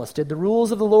psalmist did. The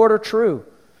rules of the Lord are true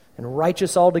and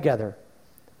righteous altogether,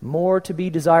 more to be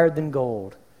desired than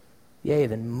gold, yea,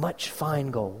 than much fine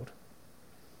gold.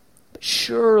 But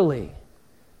surely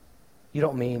you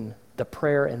don't mean the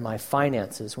prayer in my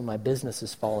finances when my business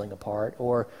is falling apart,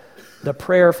 or the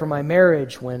prayer for my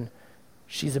marriage when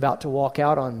she's about to walk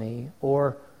out on me,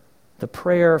 or the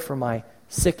prayer for my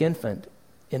sick infant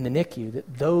in the NICU,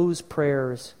 that those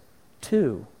prayers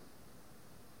too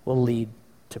will lead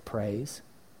to praise.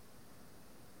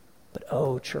 But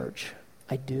oh, church,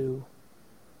 I do.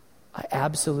 I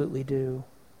absolutely do.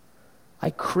 I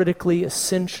critically,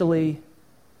 essentially,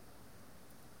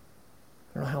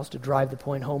 I don't know how else to drive the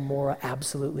point home more.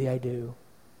 Absolutely I do.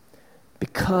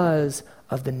 Because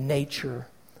of the nature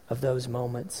of those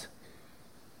moments.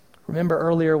 Remember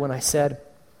earlier when I said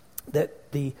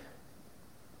that the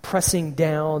pressing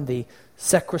down, the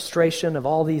sequestration of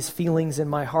all these feelings in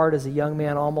my heart as a young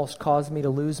man almost caused me to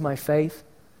lose my faith?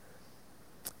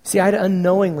 See, I had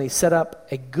unknowingly set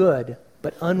up a good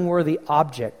but unworthy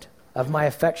object of my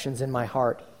affections in my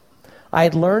heart. I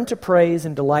had learned to praise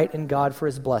and delight in God for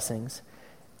His blessings,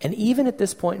 and even at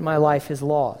this point in my life, His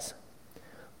laws.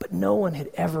 But no one had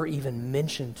ever even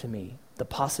mentioned to me the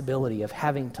possibility of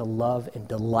having to love and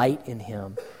delight in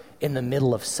Him in the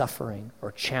middle of suffering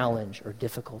or challenge or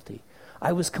difficulty.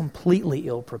 I was completely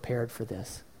ill-prepared for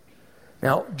this.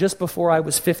 Now, just before I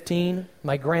was 15,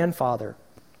 my grandfather,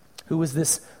 who was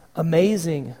this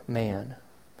amazing man,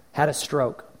 had a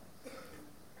stroke.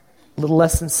 A little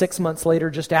less than 6 months later,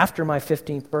 just after my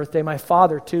 15th birthday, my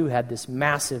father too had this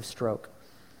massive stroke.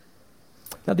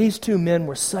 Now, these two men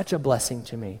were such a blessing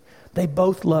to me. They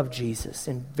both loved Jesus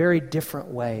in very different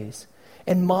ways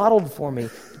and modeled for me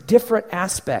different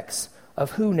aspects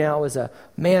of who now, as a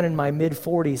man in my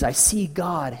mid-40s, I see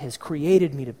God has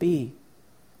created me to be.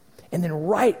 And then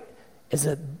right as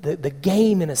the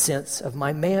game, in a sense, of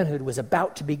my manhood was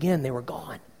about to begin, they were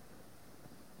gone.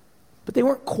 But they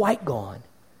weren't quite gone.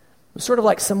 It was sort of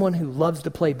like someone who loves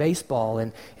to play baseball,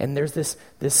 and there's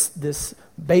this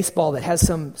baseball that has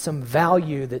some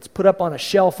value that's put up on a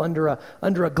shelf under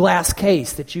a glass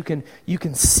case that you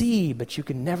can see, but you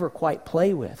can never quite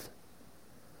play with.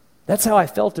 That's how I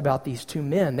felt about these two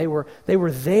men. They were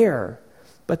there,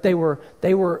 but they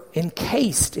were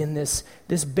encased in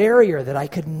this barrier that I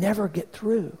could never get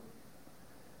through.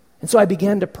 And so I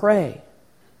began to pray,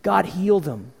 God, heal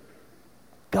them.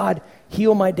 God,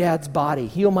 heal my dad's body,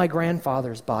 heal my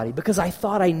grandfather's body, because I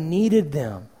thought I needed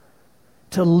them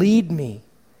to lead me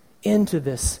into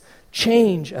this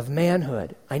change of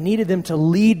manhood. I needed them to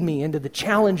lead me into the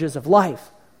challenges of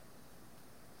life.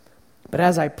 But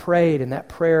as I prayed, and that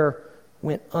prayer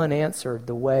went unanswered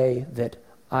the way that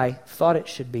I thought it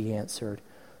should be answered,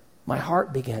 my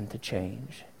heart began to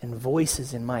change, and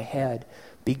voices in my head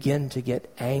began to get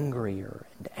angrier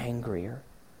and angrier.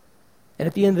 And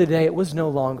at the end of the day, it was no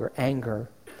longer anger,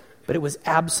 but it was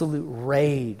absolute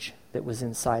rage that was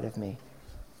inside of me.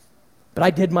 But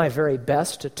I did my very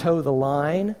best to toe the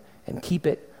line and keep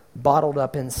it bottled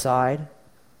up inside.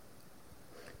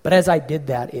 But as I did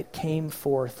that, it came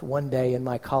forth one day in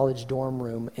my college dorm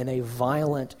room in a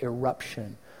violent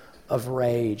eruption of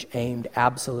rage aimed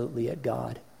absolutely at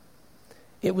God.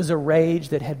 It was a rage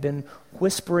that had been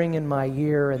whispering in my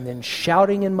ear and then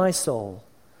shouting in my soul,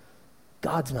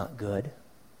 God's not good.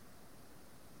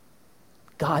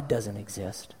 God doesn't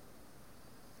exist.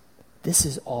 This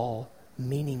is all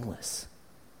meaningless.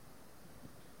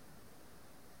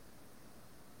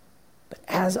 But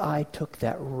as I took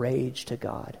that rage to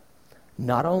God,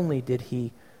 not only did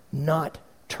He not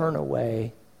turn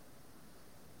away,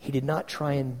 He did not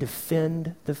try and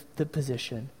defend the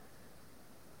position.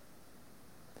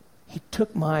 He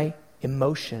took my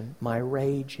emotion, my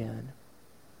rage in,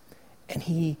 and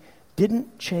He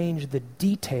didn't change the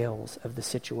details of the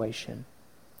situation,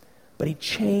 but He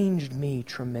changed me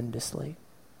tremendously.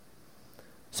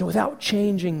 So without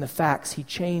changing the facts, He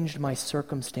changed my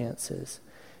circumstances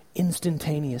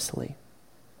instantaneously.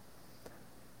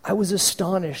 I was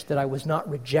astonished that I was not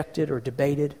rejected or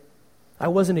debated. I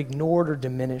wasn't ignored or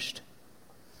diminished.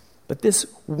 But this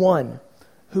one,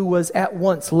 who was at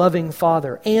once loving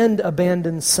father and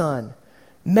abandoned son,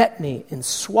 met me and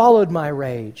swallowed my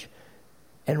rage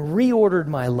and reordered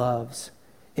my loves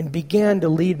and began to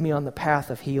lead me on the path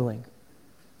of healing.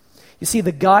 You see,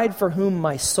 the guide for whom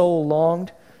my soul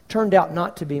longed turned out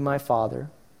not to be my father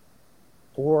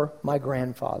or my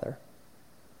grandfather,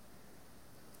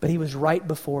 but he was right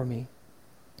before me.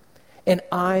 And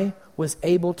I was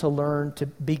able to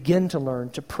begin to learn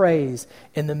to praise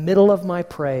in the middle of my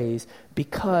praise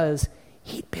because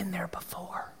he'd been there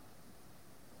before.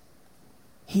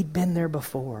 He'd been there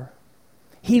before.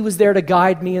 He was there to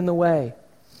guide me in the way.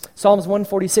 Psalms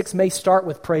 146 may start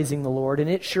with praising the Lord, and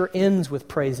it sure ends with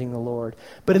praising the Lord.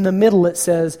 But in the middle it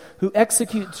says, who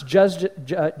executes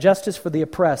justice for the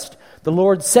oppressed. The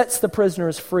Lord sets the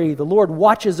prisoners free. The Lord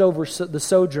watches over the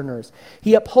sojourners.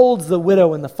 He upholds the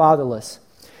widow and the fatherless.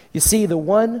 You see, the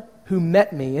one who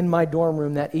met me in my dorm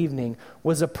room that evening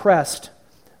was oppressed,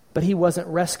 but he wasn't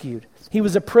rescued. He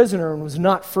was a prisoner and was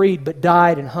not freed, but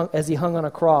died as he hung on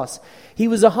a cross. He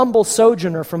was a humble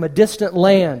sojourner from a distant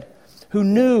land who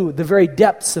knew the very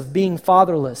depths of being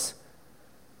fatherless,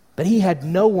 that he had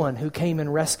no one who came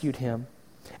and rescued him.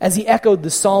 As he echoed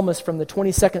the psalmist from the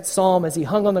 22nd Psalm as he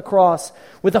hung on the cross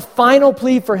with a final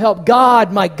plea for help,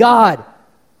 God, my God,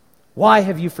 why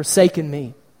have you forsaken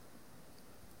me?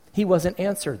 He wasn't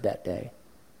answered that day.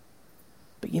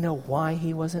 But you know why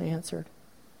he wasn't answered?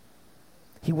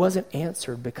 He wasn't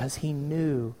answered because he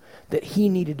knew that he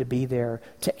needed to be there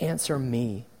to answer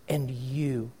me and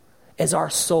you as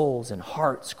our souls and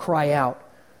hearts cry out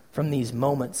from these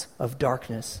moments of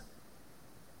darkness.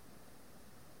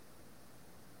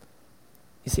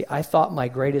 You see, I thought my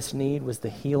greatest need was the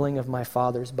healing of my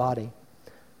father's body.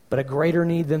 But a greater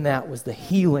need than that was the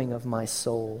healing of my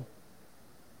soul.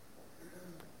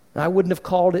 And I wouldn't have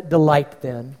called it delight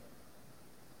then.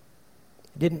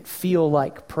 It didn't feel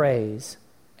like praise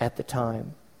at the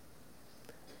time.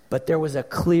 But there was a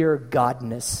clear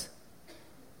godness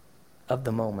of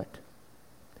the moment.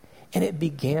 And it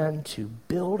began to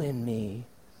build in me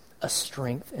a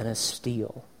strength and a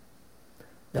steel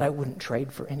that I wouldn't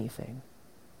trade for anything.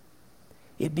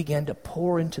 It began to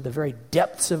pour into the very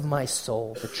depths of my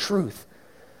soul the truth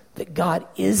that God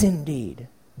is indeed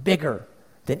bigger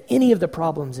than any of the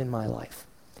problems in my life.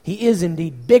 He is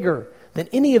indeed bigger than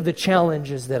any of the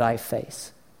challenges that I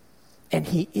face. And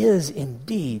he is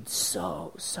indeed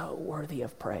so worthy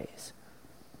of praise.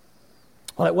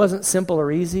 While it wasn't simple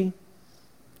or easy,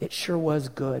 it sure was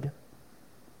good.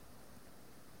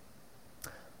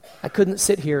 I couldn't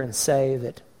sit here and say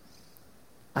that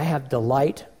I have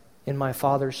delight in my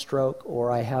father's stroke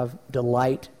or I have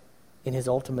delight in his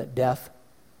ultimate death.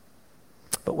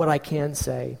 But what I can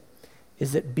say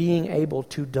is that being able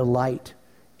to delight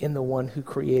in the one who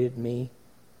created me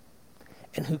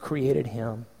and who created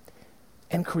him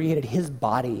and created his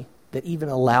body that even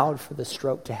allowed for the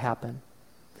stroke to happen,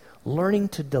 learning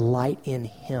to delight in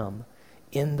him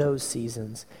in those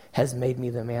seasons has made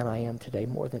me the man I am today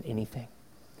more than anything.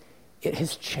 It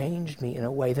has changed me in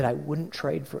a way that I wouldn't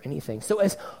trade for anything. So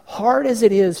as hard as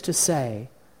it is to say,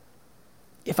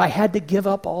 if I had to give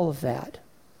up all of that,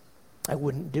 I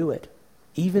wouldn't do it,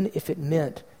 even if it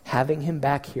meant having him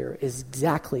back here is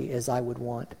exactly as I would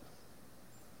want.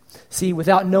 See,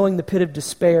 without knowing the pit of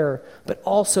despair, but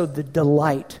also the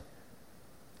delight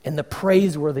and the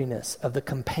praiseworthiness of the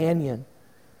companion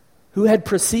who had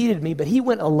preceded me, but he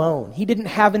went alone. He didn't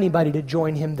have anybody to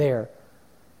join him there.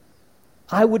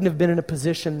 I wouldn't have been in a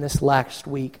position this last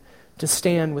week to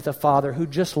stand with a father who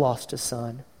just lost a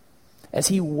son as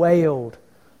he wailed,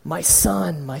 my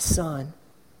son, my son.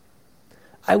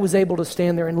 I was able to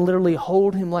stand there and literally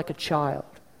hold him like a child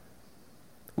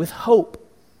with hope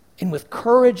and with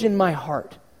courage in my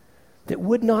heart that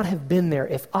would not have been there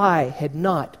if I had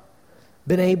not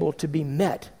been able to be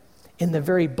met in the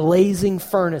very blazing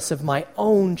furnace of my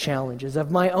own challenges,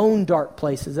 of my own dark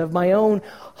places, of my own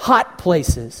hot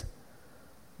places,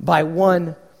 by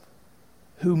one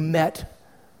who met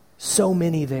so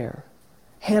many there.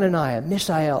 Hananiah,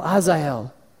 Mishael,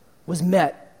 Azael was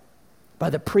met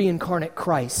by the pre-incarnate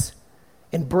Christ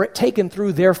and taken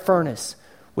through their furnace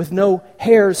with no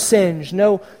hairs singed,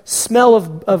 no smell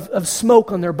of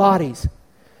smoke on their bodies.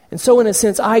 And so in a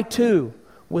sense, I too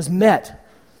was met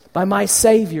by my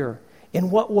Savior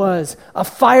in what was a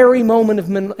fiery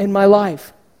moment in my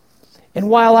life. And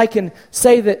while I can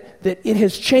say that it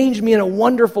has changed me in a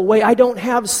wonderful way, I don't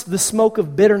have the smoke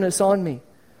of bitterness on me.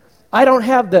 I don't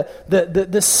have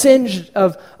the singe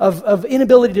of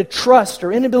inability to trust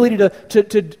or inability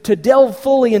to delve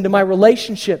fully into my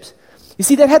relationships. You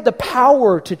see, that had the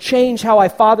power to change how I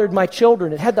fathered my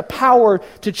children. It had the power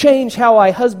to change how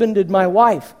I husbanded my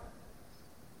wife.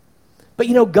 But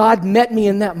you know, God met me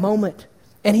in that moment.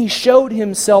 And he showed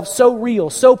himself so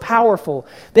real, so powerful,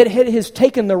 that it has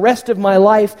taken the rest of my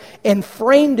life and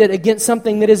framed it against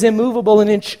something that is immovable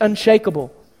and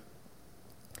unshakable.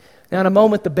 Now in a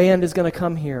moment the band is going to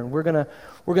come here and we're going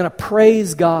to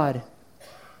praise God.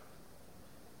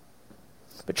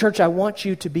 But church, I want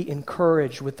you to be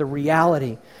encouraged with the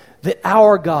reality that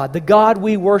our God, the God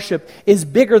we worship, is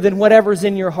bigger than whatever's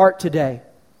in your heart today.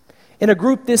 In a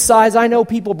group this size, I know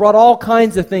people brought all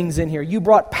kinds of things in here. You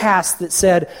brought past that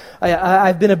said,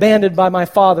 I've been abandoned by my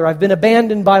father. I've been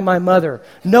abandoned by my mother.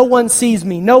 No one sees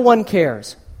me. No one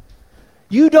cares.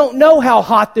 You don't know how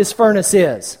hot this furnace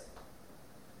is.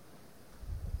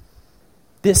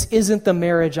 This isn't the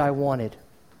marriage I wanted.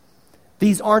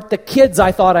 These aren't the kids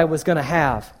I thought I was going to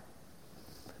have.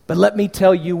 But let me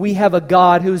tell you, we have a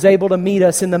God who's able to meet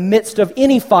us in the midst of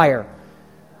any fire.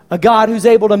 A God who's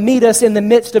able to meet us in the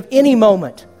midst of any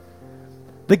moment.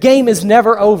 The game is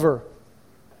never over.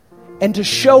 And to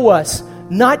show us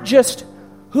not just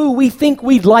who we think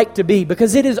we'd like to be,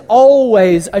 because it is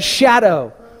always a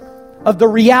shadow of the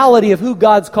reality of who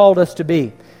God's called us to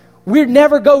be. We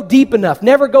never go deep enough,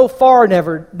 never go far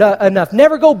enough,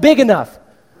 never go big enough.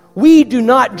 We do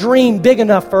not dream big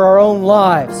enough for our own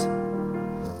lives.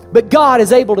 But God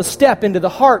is able to step into the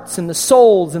hearts and the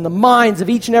souls and the minds of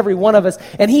each and every one of us,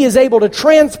 and He is able to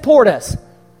transport us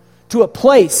to a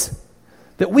place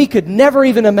that we could never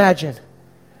even imagine.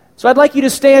 So I'd like you to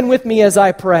stand with me as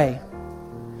I pray.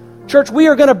 Church, we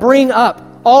are going to bring up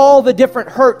all the different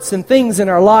hurts and things in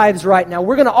our lives right now.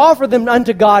 We're going to offer them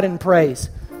unto God in praise.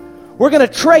 We're going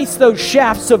to trace those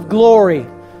shafts of glory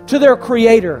to their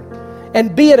Creator.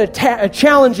 And be it a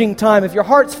challenging time, if your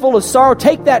heart's full of sorrow,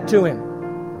 take that to Him.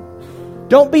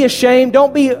 Don't be ashamed.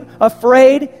 Don't be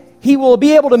afraid. He will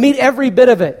be able to meet every bit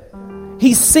of it.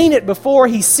 He's seen it before.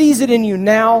 He sees it in you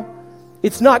now.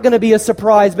 It's not going to be a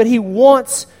surprise, but He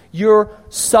wants your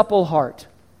supple heart.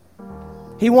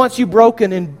 He wants you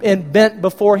broken and bent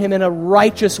before Him in a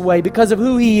righteous way because of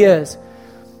who He is.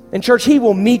 And church, He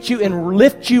will meet you and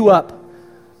lift you up.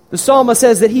 The psalmist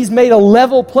says that He's made a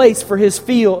level place for His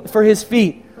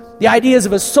feet. The ideas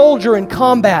of a soldier in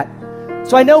combat.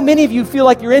 So I know many of you feel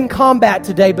like you're in combat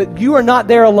today, but you are not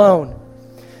there alone.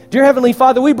 Dear Heavenly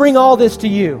Father, we bring all this to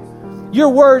You. Your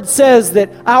word says that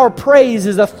our praise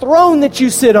is a throne that You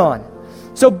sit on.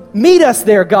 So meet us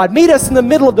there, God. Meet us in the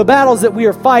middle of the battles that we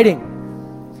are fighting.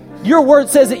 Your word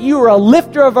says that You are a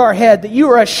lifter of our head, that You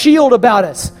are a shield about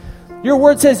us. Your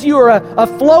word says You are a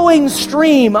flowing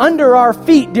stream under our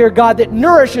feet, dear God, that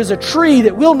nourishes a tree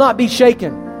that will not be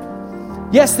shaken.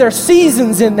 Yes, there are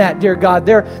seasons in that, dear God.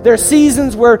 There are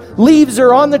seasons where leaves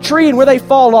are on the tree and where they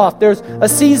fall off. There's a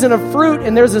season of fruit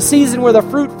and there's a season where the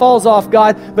fruit falls off,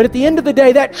 God. But at the end of the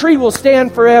day, that tree will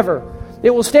stand forever. It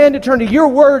will stand eternity. Your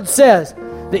word says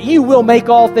that You will make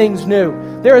all things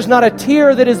new. There is not a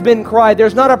tear that has been cried.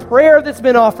 There's not a prayer that's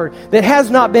been offered that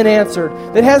has not been answered,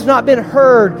 that has not been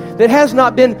heard, that has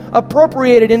not been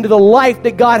appropriated into the life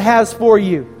that God has for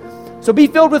you. So be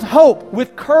filled with hope,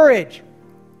 with courage,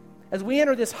 as we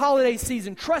enter this holiday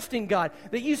season, trusting God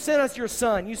that You sent us Your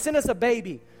Son. You sent us a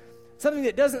baby, something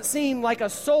that doesn't seem like a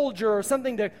soldier or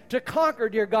something to conquer,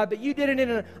 dear God, but You did it in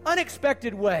an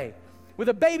unexpected way, with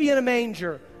a baby in a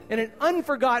manger, in an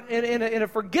unforgotten, in a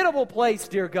forgettable place,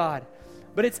 dear God.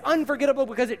 But it's unforgettable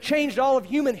because it changed all of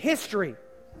human history.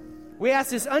 We ask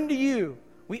this unto You.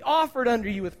 We offer it unto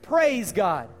You with praise,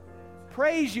 God.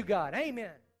 Praise You, God.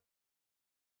 Amen.